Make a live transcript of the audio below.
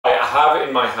have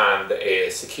in my hand a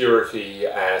security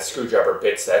screwdriver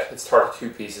bit set. It's 32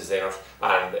 pieces in it,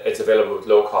 and it's available with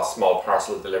low-cost small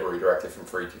parcel delivery directly from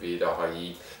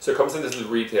freetv.ie. So it comes in this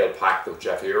little retail pack that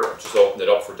Jeff here. I've just opened it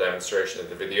up for demonstration in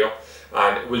the video,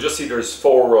 and we'll just see there's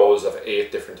 4 rows of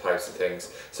 8 different types of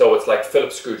things. So it's like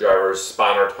Phillips screwdrivers,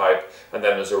 spanner type, and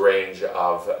then there's a range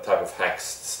of type of hex,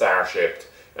 star-shaped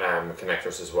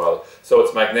connectors as well. So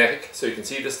it's magnetic, so you can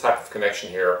see this type of connection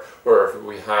here, where if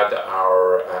we had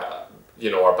our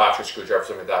our battery screwdriver,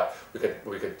 something like that,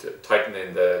 we could tighten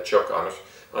in the chuck on it,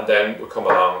 and then we come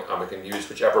along and we can use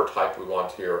whichever type we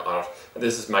want here on it. And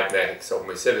this is magnetic, so when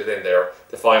we sit it in there,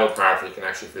 the final part you can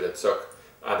actually feel it suck,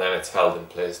 and then it's held in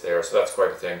place there, so that's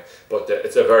quite a thing. But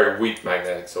it's a very weak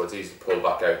magnetic, so it's easy to pull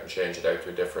back out and change it out to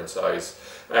a different size.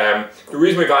 The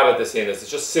reason we've added this in is it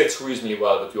just sits reasonably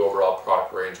well with the overall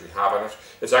product range we have in it.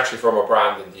 It's actually from a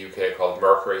brand in the UK called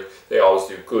Mercury. They always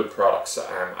do good products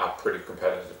at pretty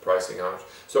competitive pricing on it.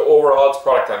 So overall, it's a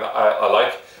product I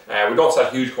like. We don't sell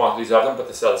huge quantities of them, but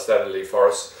they sell steadily for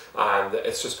us, and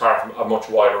it's just part of a much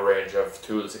wider range of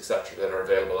tools, etc., that are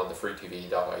available on the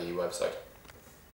freetv.ie website.